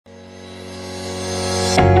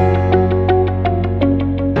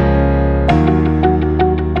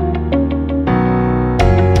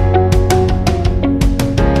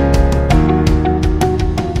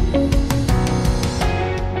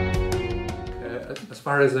as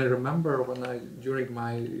far as I remember, during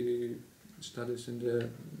my studies in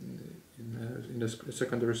the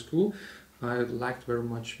secondary school, I liked very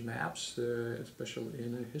much maps, especially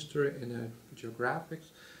in history, in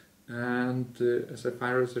geographics. And as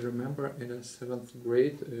far as I remember, in the 7th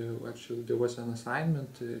grade, actually there was an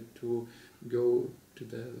assignment to go to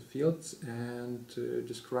the fields and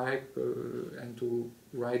describe and to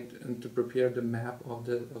write and to prepare the map of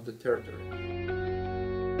the territory.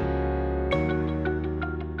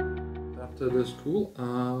 After the school,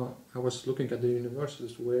 I was looking at the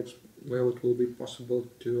universities where it will be possible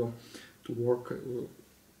to work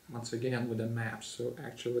once again with the maps. So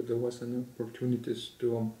actually there was an opportunities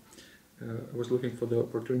to I was looking for the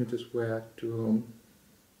opportunities where to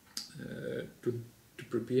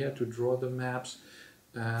prepare, to draw the maps,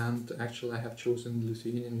 and actually I have chosen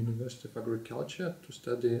Lithuanian University of Agriculture to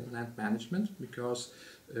study land management, because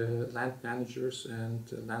land managers and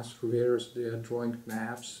land surveyors, they are drawing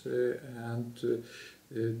maps and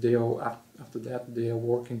they are, after that they are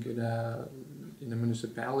working in the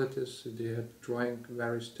municipalities, they are drawing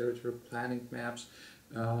various territory planning maps.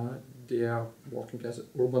 They are working as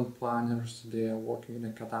urban planners, they are working in a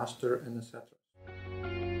cadastre and etc.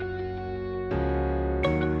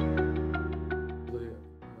 The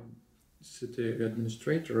city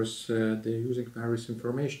administrators, they are using various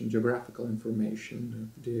information, geographical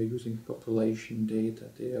information, they are using population data,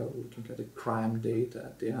 they are looking at the crime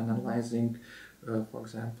data, they are analyzing, for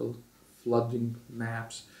example, flooding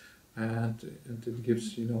maps, and it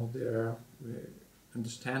gives, you know, their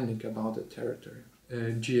understanding about the territory.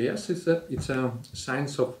 GIS it's a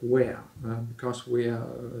science of where, because we are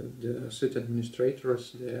the city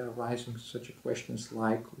administrators, they are raising such questions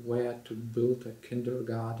like where to build a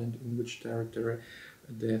kindergarten, in which territory.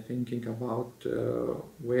 They are thinking about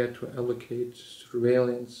where to allocate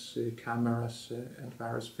surveillance cameras and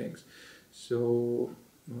various things. So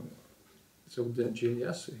the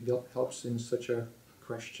GIS helps in such a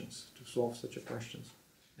questions, to solve such a questions.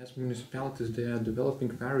 As municipalities, they are developing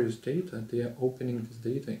various data. They are opening this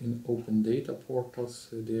data in open data portals.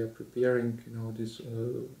 They are preparing, you know, this.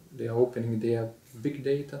 They are opening their big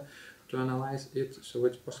data to analyze it. So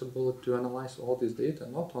it's possible to analyze all this data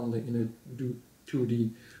not only in a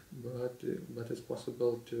 2D, but it's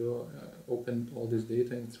possible to open all this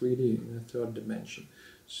data in 3D, in a third dimension.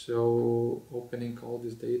 So opening all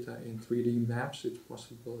this data in 3D maps, it's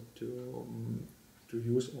possible to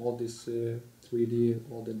use all this 3D,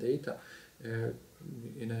 all the data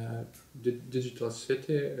in a digital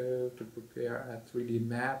city to prepare a 3D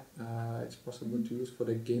map. It's possible to use for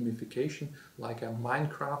the gamification, like a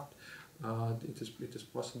Minecraft. It is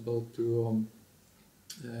possible to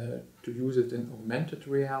use it in augmented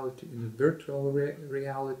reality, in virtual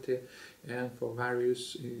reality, and for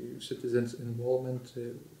various citizens' involvement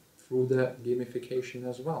through the gamification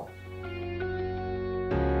as well.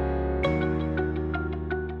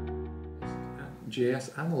 GIS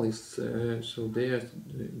analysts, so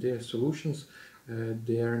their solutions,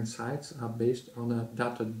 their insights are based on a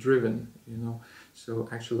data-driven, you know. So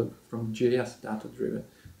actually, from GIS, data-driven.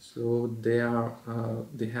 So they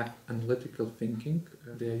have analytical thinking.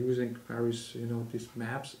 They are using various, you know, these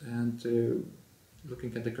maps and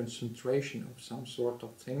looking at the concentration of some sort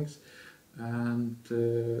of things, and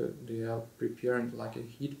they are preparing like a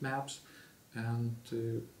heat maps, and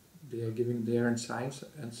they are giving their insights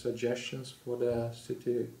and suggestions for the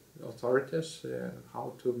city authorities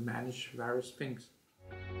how to manage various things.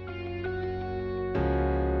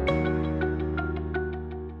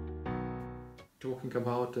 Talking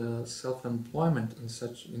about self-employment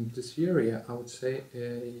in this area, I would say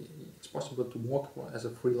it's possible to work as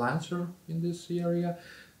a freelancer in this area,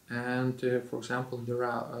 and for example, there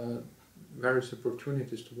are various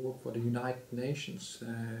opportunities to work for the United Nations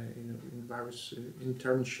in various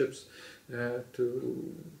internships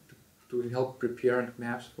to help prepare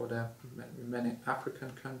maps for the many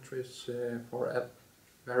African countries, for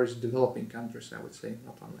various developing countries, I would say,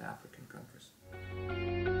 not only African countries.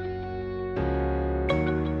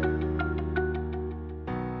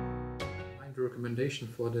 My recommendation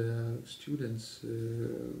for the students,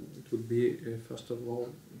 it would be, first of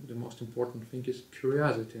all, the most important thing is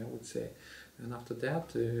curiosity, I would say. And after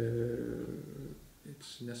that,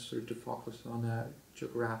 it's necessary to focus on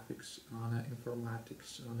geographics, on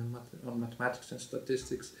informatics, on mathematics and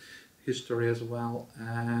statistics, history as well,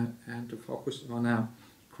 and to focus on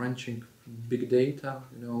crunching big data,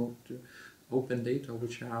 you know, to open data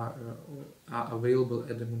which are available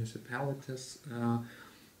at the municipalities.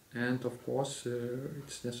 And of course,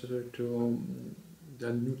 it's necessary to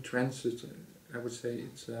the new trends. I would say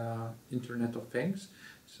it's Internet of Things,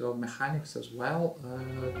 so mechanics as well.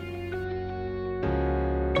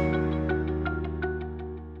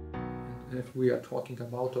 we are talking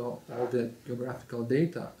about all the geographical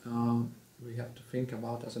data, we have to think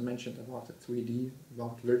about, as I mentioned, about the 3D,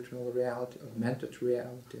 about virtual reality, augmented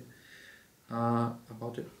reality,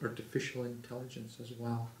 about artificial intelligence as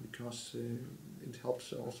well, because it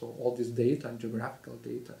helps also all this data, geographical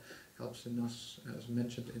data, helps in us, as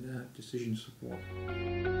mentioned, in decision support.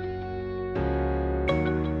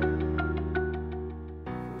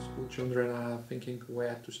 School children are thinking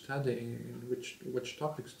where to study, in which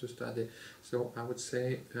topics to study. So I would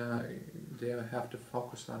say they have to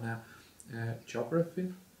focus on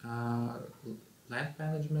geography, land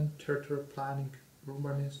management, territory planning,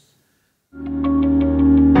 urbanism.